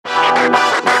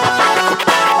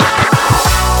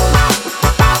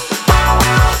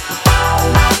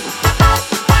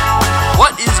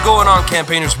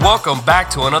campaigners? Welcome back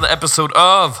to another episode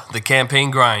of The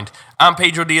Campaign Grind. I'm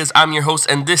Pedro Diaz, I'm your host,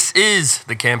 and this is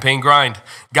The Campaign Grind.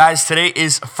 Guys, today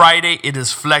is Friday, it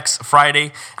is Flex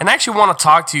Friday, and I actually want to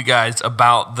talk to you guys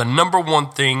about the number one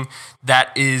thing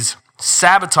that is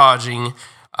sabotaging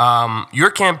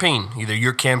your campaign, either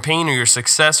your campaign or your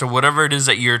success or whatever it is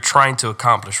that you're trying to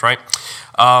accomplish, right?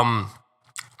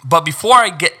 But before I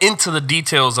get into the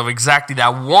details of exactly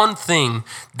that one thing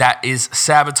that is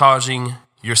sabotaging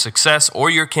your success or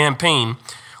your campaign,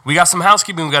 we got some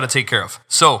housekeeping we got to take care of.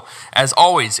 So, as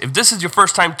always, if this is your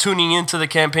first time tuning into the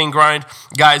Campaign Grind,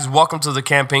 guys, welcome to the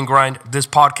Campaign Grind. This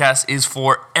podcast is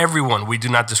for everyone. We do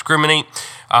not discriminate.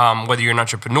 Whether you're an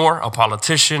entrepreneur, a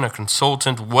politician, a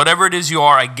consultant, whatever it is you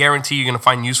are, I guarantee you're going to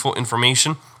find useful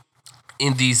information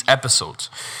in these episodes.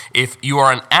 If you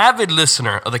are an avid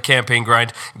listener of the Campaign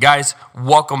Grind, guys,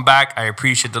 welcome back. I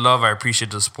appreciate the love. I appreciate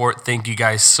the support. Thank you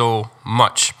guys so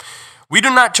much. We do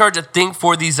not charge a thing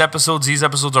for these episodes. These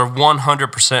episodes are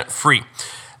 100% free.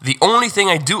 The only thing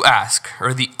I do ask,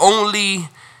 or the only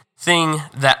thing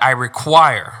that I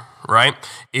require, right,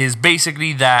 is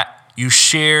basically that you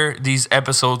share these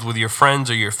episodes with your friends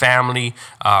or your family,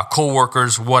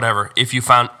 co-workers, whatever, if you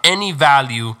found any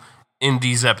value in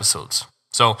these episodes.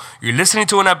 So you're listening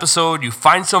to an episode, you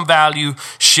find some value,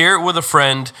 share it with a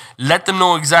friend, let them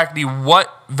know exactly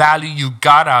what value you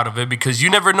got out of it, because you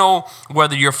never know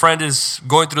whether your friend is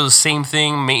going through the same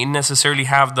thing, may necessarily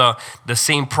have the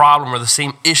same problem or the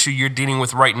same issue you're dealing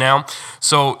with right now.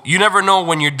 So you never know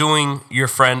when you're doing your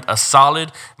friend a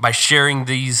solid by sharing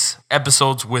these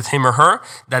episodes with him or her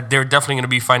that they're definitely going to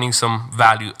be finding some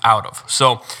value out of.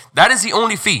 So that is the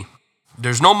only fee.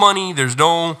 There's no money, there's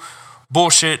no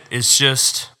bullshit. It's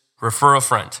just refer a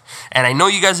friend. And I know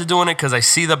you guys are doing it because I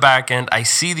see the back end. I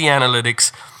see the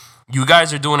analytics. You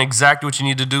guys are doing exactly what you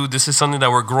need to do. This is something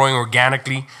that we're growing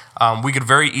organically. We could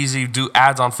very easily do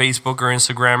ads on Facebook or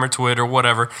Instagram or Twitter or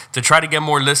whatever to try to get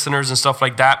more listeners and stuff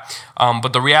like that.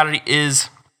 But the reality is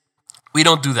we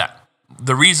don't do that.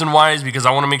 The reason why is because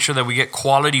I want to make sure that we get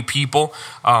quality people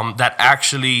that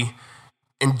actually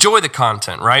enjoy the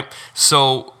content, right?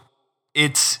 So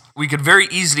we could very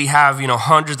easily have,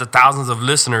 hundreds of thousands of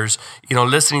listeners,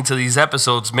 listening to these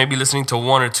episodes, maybe listening to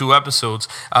one or two episodes.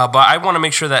 But I want to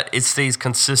make sure that it stays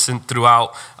consistent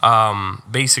throughout,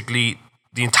 basically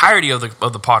the entirety of the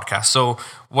podcast. So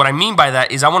what I mean by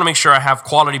that is I want to make sure I have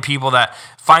quality people that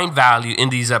find value in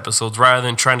these episodes rather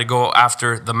than trying to go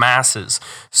after the masses.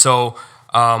 So,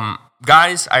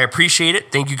 guys, I appreciate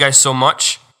it. Thank you guys so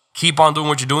much. Keep on doing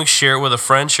what you're doing. Share it with a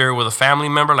friend. Share it with a family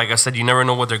member. Like I said, you never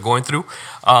know what they're going through.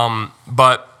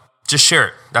 But just share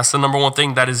it. That's the number one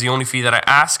thing. That is the only fee that I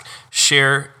ask.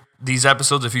 Share these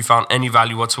episodes if you found any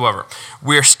value whatsoever.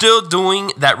 We're still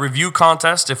doing that review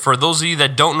contest. If for those of you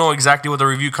that don't know exactly what the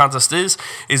review contest is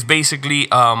basically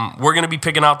we're going to be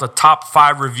picking out the top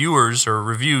 5 reviewers or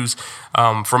reviews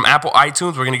from Apple iTunes.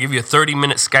 We're going to give you a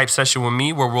 30-minute Skype session with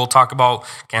me where we'll talk about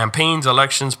campaigns,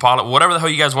 elections, whatever the hell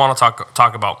you guys want to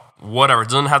talk about. Whatever. It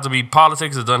doesn't have to be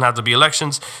politics. It doesn't have to be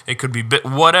elections. It could be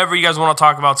whatever you guys want to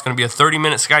talk about. It's going to be a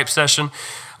 30-minute Skype session.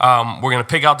 We're going to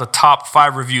pick out the top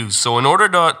 5 reviews. So in order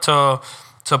to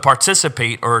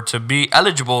participate or to be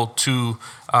eligible to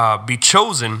be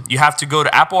chosen, you have to go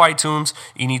to Apple iTunes.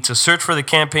 You need to search for the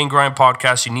Campaign Grind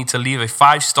podcast. You need to leave a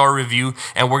 5-star review.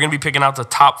 And we're going to be picking out the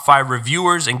top 5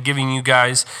 reviewers and giving you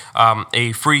guys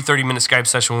a free 30-minute Skype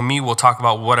session with me. We'll talk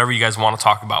about whatever you guys want to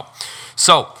talk about.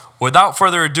 So without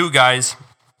further ado, guys,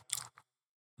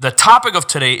 the topic of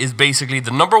today is basically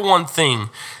the number one thing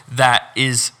that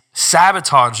is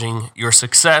sabotaging your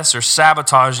success or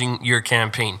sabotaging your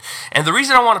campaign. And the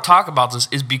reason I want to talk about this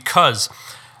is because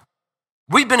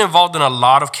we've been involved in a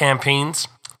lot of campaigns,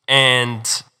 and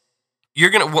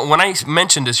when I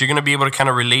mention this, you're gonna be able to kind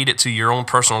of relate it to your own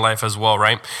personal life as well,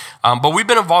 right? But we've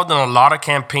been involved in a lot of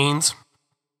campaigns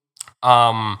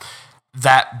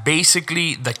that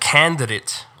basically the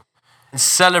candidate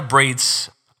celebrates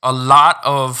a lot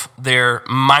of their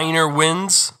minor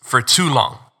wins for too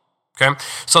long. Okay,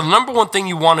 so the number one thing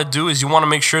you want to do is you want to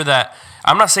make sure that,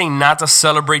 I'm not saying not to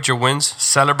celebrate your wins.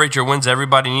 Celebrate your wins.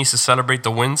 Everybody needs to celebrate the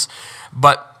wins.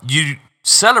 But you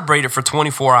celebrate it for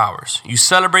 24 hours. You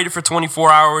celebrate it for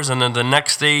 24 hours, and then the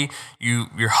next day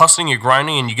you're hustling, you're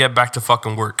grinding, and you get back to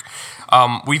fucking work.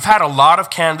 We've had a lot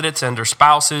of candidates and their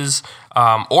spouses,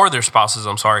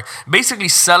 basically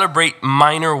celebrate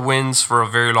minor wins for a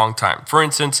very long time. For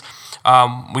instance,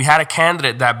 we had a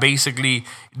candidate that basically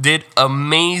did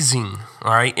amazing,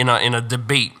 all right, in a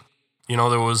debate.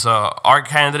 There was our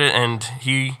candidate, and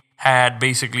he had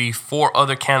basically 4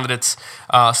 other candidates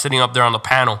sitting up there on the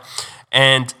panel,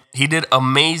 and he did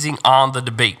amazing on the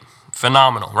debate.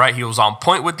 phenomenal, right? He was on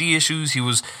point with the issues. He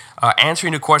was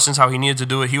answering the questions how he needed to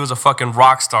do it. He was a fucking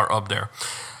rock star up there.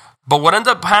 But what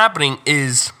ended up happening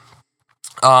is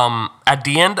at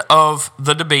the end of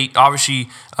the debate, obviously,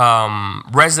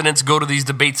 residents go to these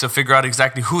debates to figure out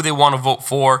exactly who they want to vote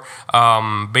for.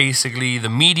 Basically, the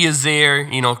media's there,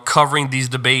 covering these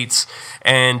debates.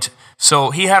 And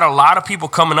so he had a lot of people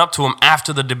coming up to him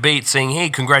after the debate saying, hey,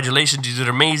 congratulations, you did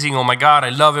amazing. Oh, my God, I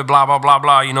love it, blah, blah, blah,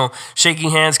 blah. Shaking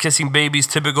hands, kissing babies,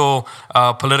 typical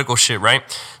political shit, right?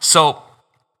 So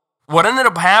what ended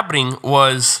up happening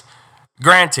was,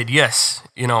 granted, yes,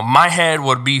 my head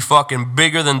would be fucking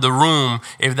bigger than the room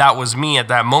if that was me at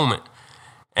that moment.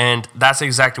 And that's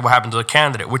exactly what happened to the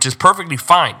candidate, which is perfectly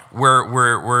fine.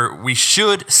 We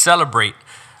should celebrate,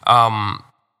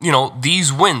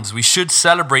 these wins. We should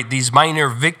celebrate these minor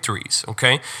victories,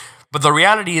 okay? But the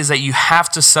reality is that you have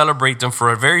to celebrate them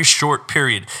for a very short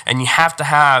period, and you have to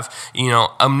have,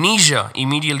 amnesia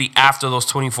immediately after those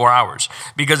 24 hours.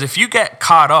 Because if you get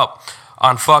caught up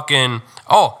on fucking,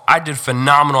 oh, I did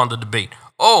phenomenal on the debate.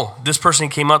 Oh, this person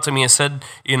came up to me and said,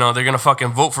 they're going to fucking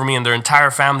vote for me, and their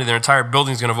entire family, their entire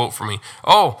building is going to vote for me.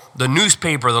 Oh, the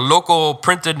newspaper, the local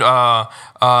printed,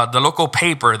 the local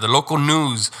paper, the local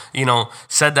news,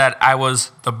 said that I was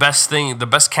the best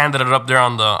candidate up there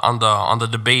on the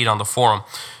debate, on the forum.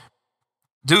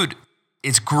 Dude,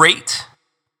 it's great,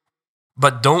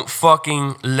 but don't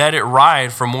fucking let it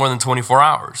ride for more than 24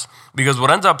 hours. Because what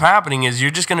ends up happening is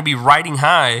you're just going to be riding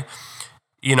high,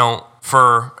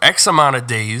 for X amount of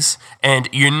days, and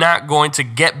you're not going to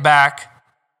get back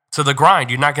to the grind.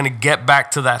 You're not going to get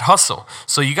back to that hustle.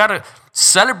 So you got to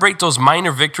celebrate those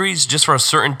minor victories just for a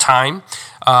certain time.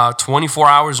 24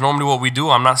 hours normally what we do.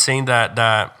 I'm not saying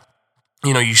that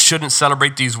you shouldn't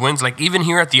celebrate these wins. Like even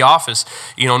here at the office,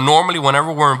 normally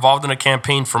whenever we're involved in a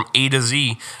campaign from A to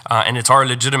Z, and it's our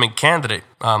legitimate candidate,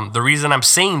 the reason I'm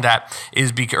saying that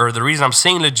is the reason I'm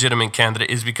saying legitimate candidate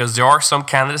is because there are some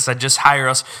candidates that just hire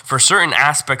us for certain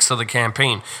aspects of the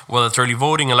campaign, whether it's early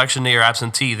voting, election day, or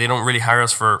absentee. They don't really hire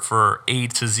us for A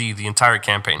to Z, the entire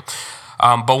campaign.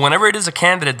 But whenever it is a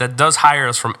candidate that does hire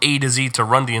us from A to Z to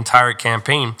run the entire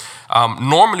campaign,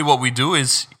 normally what we do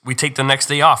is we take the next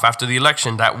day off after the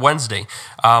election, that Wednesday.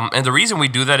 And the reason we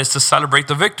do that is to celebrate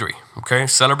the victory, okay?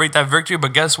 Celebrate that victory,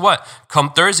 but guess what?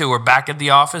 Come Thursday, we're back at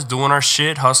the office doing our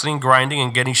shit, hustling, grinding,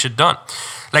 and getting shit done.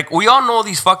 Like, we all know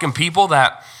these fucking people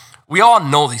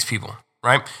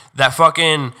right? That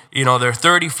fucking, they're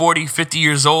 30, 40, 50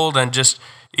 years old and just,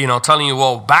 telling you,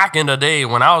 well, back in the day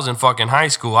when I was in fucking high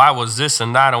school, I was this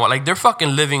and that. And what, like, they're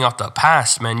fucking living off the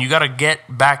past, man. You got to get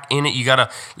back in it. You got to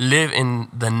live in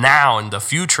the now, in the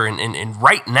future, and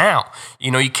right now.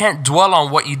 You can't dwell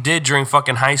on what you did during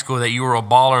fucking high school, that you were a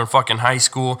baller in fucking high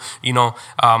school. You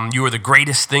were the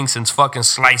greatest thing since fucking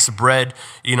sliced bread,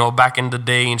 back in the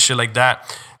day and shit like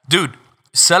that. Dude,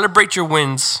 celebrate your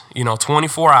wins,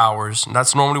 24 hours.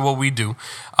 That's normally what we do.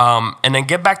 And then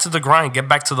get back to the grind, get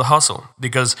back to the hustle.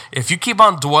 Because if you keep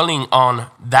on dwelling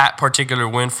on that particular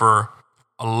win for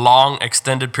a long,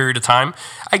 extended period of time,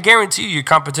 I guarantee you your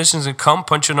competition's going to come,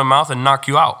 punch you in the mouth, and knock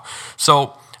you out.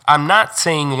 So I'm not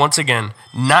saying, once again,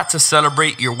 not to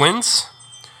celebrate your wins,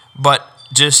 but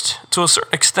just to a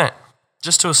certain extent.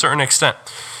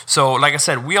 So, like I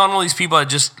said, we all know these people that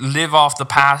just live off the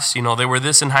past. They were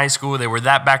this in high school, they were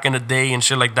that back in the day and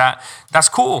shit like that. That's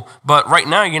cool. But right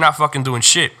now, you're not fucking doing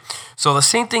shit. So the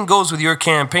same thing goes with your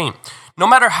campaign. No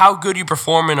matter how good you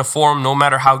perform in a forum, no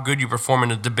matter how good you perform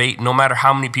in a debate, no matter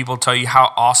how many people tell you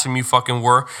how awesome you fucking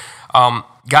were,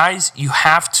 guys, you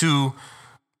have to,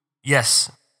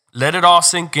 yes, let it all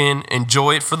sink in,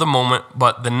 enjoy it for the moment,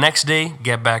 but the next day,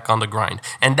 get back on the grind.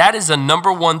 And that is the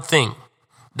number one thing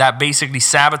that basically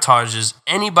sabotages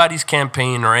anybody's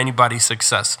campaign or anybody's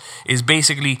success, is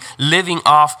basically living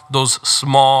off those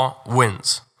small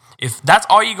wins. If that's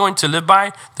all you're going to live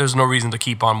by, there's no reason to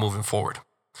keep on moving forward.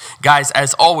 Guys,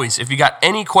 as always, if you got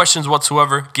any questions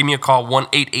whatsoever, give me a call,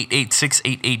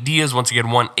 1-888-688-DIAZ. Once again,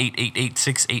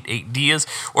 1-888-688-DIAZ.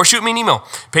 Or shoot me an email,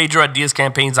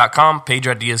 pedro@diazcampaigns.com,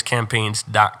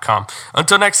 pedro@diazcampaigns.com.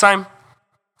 Until next time,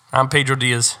 I'm Pedro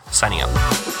Diaz, signing out.